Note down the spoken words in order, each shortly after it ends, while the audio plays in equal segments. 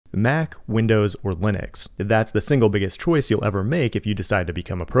Mac, Windows, or Linux. That's the single biggest choice you'll ever make if you decide to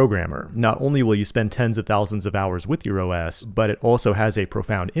become a programmer. Not only will you spend tens of thousands of hours with your OS, but it also has a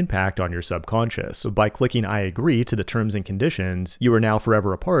profound impact on your subconscious. By clicking I agree to the terms and conditions, you are now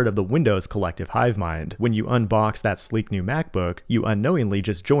forever a part of the Windows collective hive mind. When you unbox that sleek new MacBook, you unknowingly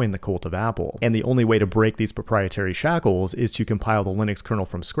just join the cult of Apple. And the only way to break these proprietary shackles is to compile the Linux kernel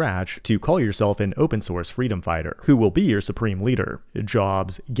from scratch to call yourself an open source freedom fighter. Who will be your supreme leader?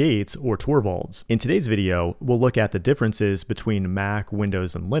 Jobs, Gates, or Torvalds? In today's video, we'll look at the differences between Mac,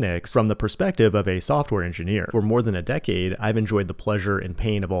 Windows, and Linux from the perspective of a software engineer. For more than a decade, I've enjoyed the pleasure and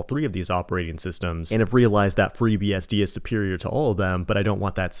pain of all three of these operating systems, and have realized that FreeBSD is superior to all of them, but I don't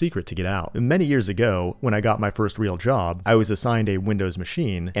want that secret to get out. Many years ago, when I got my first real job, I was assigned a Windows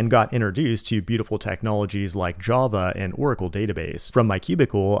machine and got introduced to beautiful technologies like Java and Oracle database. From my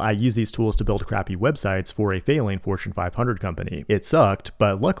cubicle, I used these tools to build crappy websites for a failing Fortune 500 company. It sucked,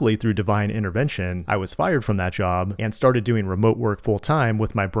 but luckily through divine intervention, I was fired from that job and started doing remote work full-time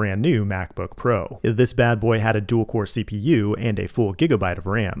with my brand new MacBook Pro. This bad boy had a dual-core CPU and a full gigabyte of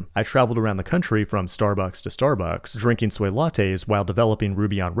RAM. I traveled around the country from Starbucks to Starbucks, drinking soy lattes while developing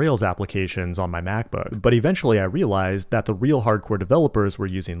Ruby on Rails applications on my MacBook. But eventually I realized that the real hardcore developers were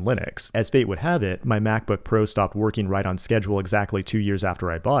using Linux. As fate would have it, my MacBook Pro stopped working right on schedule exactly 2 years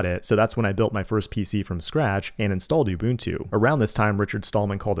after I bought it, so that's when I built my first PC from scratch and installed Ubuntu. Around this time, Richard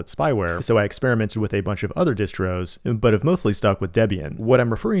Stallman called it spyware, so I experimented with a bunch of other distros, but have mostly stuck with Debian. What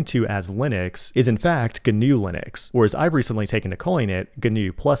I'm referring to as Linux is in fact GNU Linux, or as I've recently taken to calling it,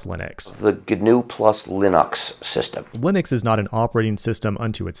 GNU plus Linux. The GNU plus Linux system. Linux is not an operating system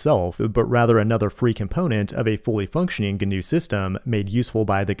unto itself, but rather another free component of a fully functioning GNU system made useful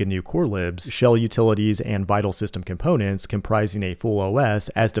by the GNU core libs, shell utilities, and vital system components comprising a full OS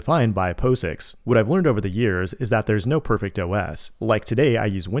as defined by POSIX. What I've learned over the years is that there's no perfect OS. Like today I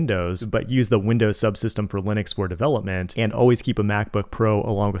use Windows, but use the Windows subsystem for Linux for development, and always keep a MacBook Pro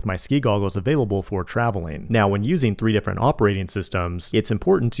along with my ski goggles available for traveling. Now when using three different operating systems, it's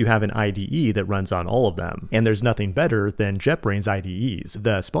important to have an IDE that runs on all of them, and there's nothing better than JetBrains IDEs,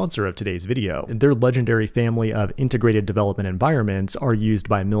 the sponsor of today's video. Their legendary family of integrated development environments are used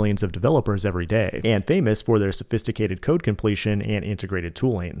by millions of developers every day, and famous for their sophisticated code completion and integrated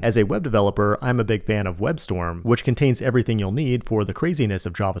tooling. As a web developer, I'm a big fan of WebStorm, which contains everything you'll need for the craziness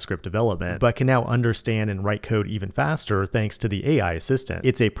of JavaScript development, but can now understand and write code even faster thanks to the AI assistant.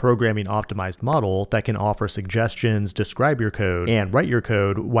 It's a programming optimized model that can offer suggestions, describe your code, and write your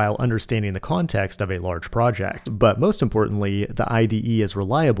code while understanding the context of a large project. But most importantly, the IDE is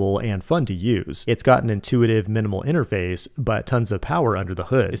reliable and fun to use. It's got an intuitive, minimal interface, but tons of power under the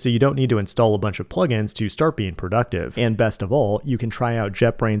hood, so you don't need to install a bunch of plugins to start being productive. And best of all, you can try out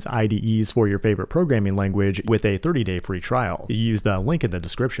JetBrains IDEs for your favorite programming language with a 30-day free trial. Use the link in the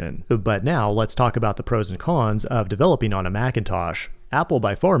description. But now let's talk about the pros and cons of developing on a Macintosh. Apple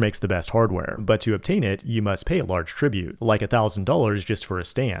by far makes the best hardware, but to obtain it, you must pay a large tribute, like $1,000 just for a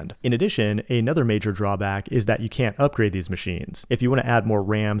stand. In addition, another major drawback is that you can't upgrade these machines. If you want to add more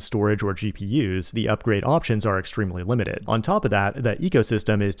RAM, storage, or GPUs, the upgrade options are extremely limited. On top of that, the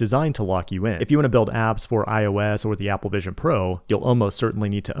ecosystem is designed to lock you in. If you want to build apps for iOS or the Apple Vision Pro, you'll almost certainly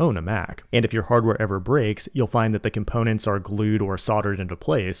need to own a Mac. And if your hardware ever breaks, you'll find that the components are glued or soldered into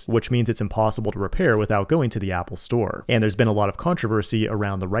place, which means it's impossible to repair without going to the Apple Store. And there's been a lot of controversy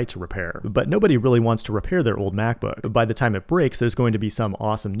around the right to repair. But nobody really wants to repair their old MacBook. By the time it breaks, there's going to be some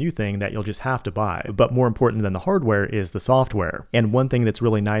awesome new thing that you'll just have to buy. But more important than the hardware is the software. And one thing that's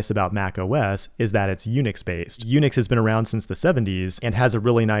really nice about macOS is that it's Unix-based. Unix has been around since the 70s and has a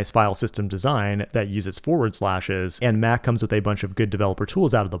really nice file system design that uses forward slashes, and Mac comes with a bunch of good developer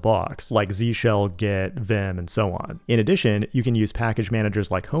tools out of the box, like Z Shell, Git, Vim, and so on. In addition, you can use package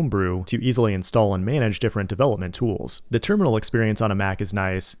managers like Homebrew to easily install and manage different development tools. The terminal experience on a Mac is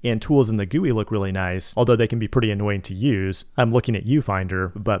nice, and tools in the GUI look really nice, although they can be pretty annoying to use. I'm looking at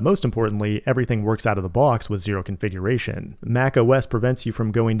Viewfinder, but most importantly, everything works out of the box with zero configuration. macOS prevents you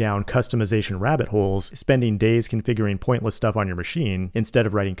from going down customization rabbit holes, spending days configuring pointless stuff on your machine, instead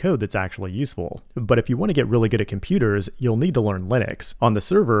of writing code that's actually useful. But if you want to get really good at computers, you'll need to learn Linux. On the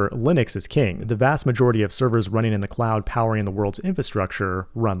server, Linux is king. The vast majority of servers running in the cloud powering the world's infrastructure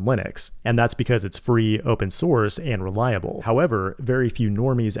run Linux, and that's because it's free, open source, and reliable. However, very few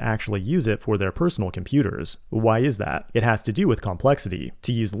normies actually use it for their personal computers. Why is that? It has to do with complexity.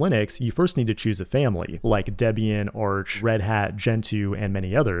 To use Linux, you first need to choose a family, like Debian, Arch, Red Hat, Gentoo, and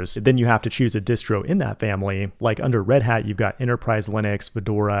many others. Then you have to choose a distro in that family, like under Red Hat you've got Enterprise Linux,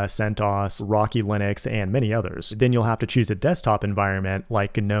 Fedora, CentOS, Rocky Linux, and many others. Then you'll have to choose a desktop environment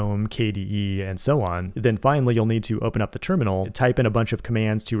like GNOME, KDE, and so on. Then finally you'll need to open up the terminal, type in a bunch of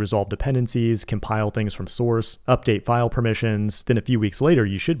commands to resolve dependencies, compile things from source, update file permissions, then a few weeks later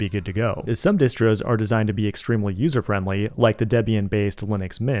you should be good to go. Some distros are designed to be extremely user-friendly, like the Debian-based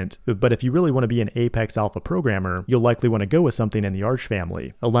Linux Mint, but if you really want to be an Apex Alpha programmer, you'll likely want to go with something in the Arch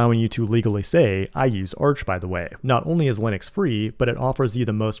family, allowing you to legally say, I use Arch by the way. Not only is Linux free, but it offers you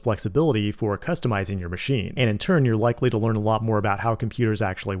the most flexibility for customizing your machine, and in turn you're likely to learn a lot more about how computers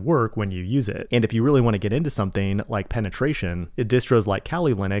actually work when you use it. And if you really want to get into something like penetration, distros like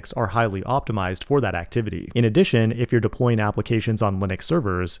Kali Linux are highly optimized for that activity. In addition, if you're deploying applications on Linux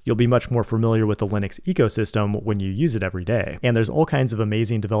servers, you'll be much more familiar with the Linux ecosystem when you use it every day. And there's all kinds of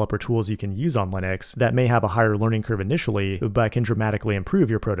amazing developer tools you can use on Linux that may have a higher learning curve initially, but can dramatically improve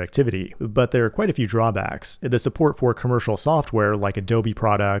your productivity. But there are quite a few drawbacks. The support for commercial software like Adobe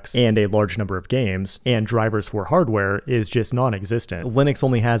products and a large number of games, and drivers for hardware is just non-existent. Linux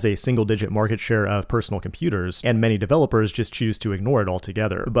only has a single-digit market share of personal computers, and many developers just choose to ignore it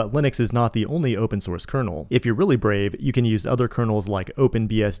altogether. But Linux is not the only open source kernel. If you're really brave, you can use other kernels like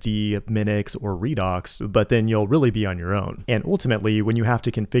OpenBSD, Minix, or Redux, but then you'll really be on your own. And ultimately, when you have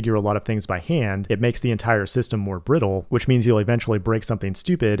to configure a lot of things by hand, it makes the entire system more brittle, which means you'll eventually break something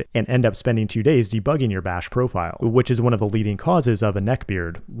stupid and end up spending 2 days debugging your bash profile, which is one of the leading causes of a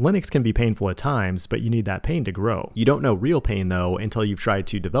neckbeard. Linux can be painful at times, but you need that pain to grow. You don't know real pain though until you've tried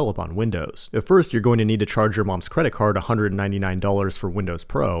to develop on Windows. At first, you're going to need to charge your mom's credit card $199 for Windows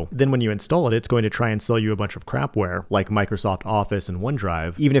Pro. Then when you install it, it's going to try and sell you a bunch of crapware, like Microsoft Office and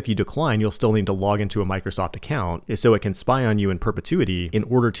OneDrive. Even if you decline, you'll still need to log into a Microsoft account, so it can spy on you in perpetuity in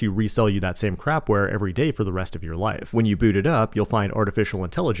order to resell you that same crapware every day for the rest of your life. When you boot it up, you'll find artificial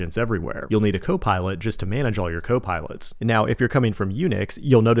intelligence everywhere. You'll need a copilot just to manage all your copilots. Now, if you're coming from Unix,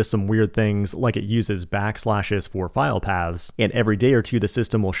 you'll notice some weird things like it uses backslashes for file paths, and every day or two the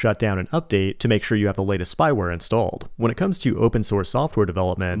system will shut down and update to make sure you have the latest spyware installed. When it comes to open source software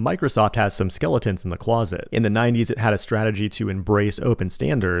development, Microsoft has some skeletons in the closet. In the 90s, it had a strategy to embrace open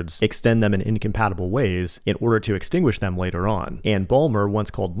standards, extend them in incompatible ways, in order to extinguish them later on. And Ballmer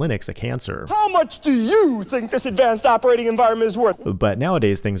once called Linux a cancer. How much do you think this advanced operating environment is worth? But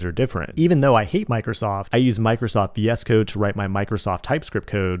nowadays things are different. Even though I hate Microsoft, I use Microsoft VS Code to write my Microsoft TypeScript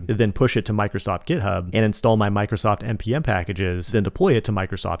code, then push it to Microsoft GitHub, and install my Microsoft NPM packages, then deploy it to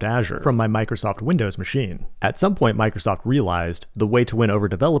Microsoft Azure from my Microsoft Windows machine. At some point, Microsoft realized the way to win over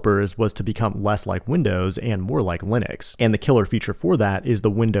developers was to become less like Windows and more like Linux. And the killer feature for that is the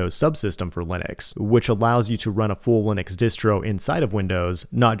Windows subsystem for Linux, which allows you to run a full Linux distro inside of Windows,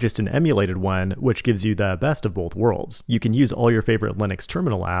 not just an emulated one, which gives you the best of both worlds. You can use all your favorite Linux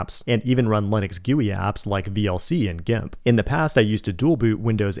terminal apps, and even run Linux GUI apps like VLC and GIMP. In the past, I used to dual boot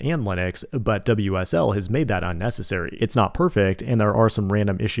Windows and Linux, but WSL has made that unnecessary. It's not perfect, and there are some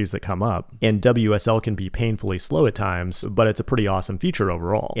random issues that come up, and WSL can be painfully slow at times, but it's a pretty awesome feature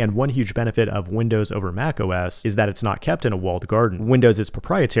overall. And one huge benefit of Windows over macOS is that it's not kept in a walled garden. Windows is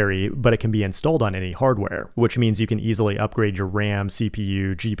proprietary, but it can be installed on any hardware, which means you can easily upgrade your RAM,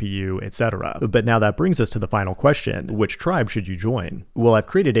 CPU, GPU, etc. But now that brings us to the final question: which tribe should you join? Well, I've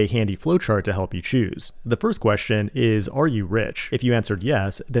created a handy flowchart to help you choose. The first question is, are you rich? If you answered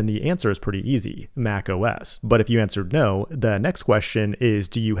yes, then the answer is pretty easy, macOS. But if you answered no, the next question is,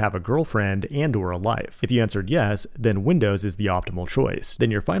 do you have a girlfriend and/or a life? If you answered yes, then Windows is the optimal choice.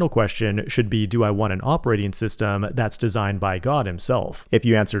 Then your final question should be, do I want an operating system that's designed by God himself? If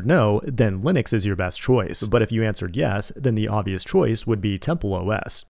you answered no, then Linux is your best choice. But if you answered yes, then the obvious choice would be Temple OS.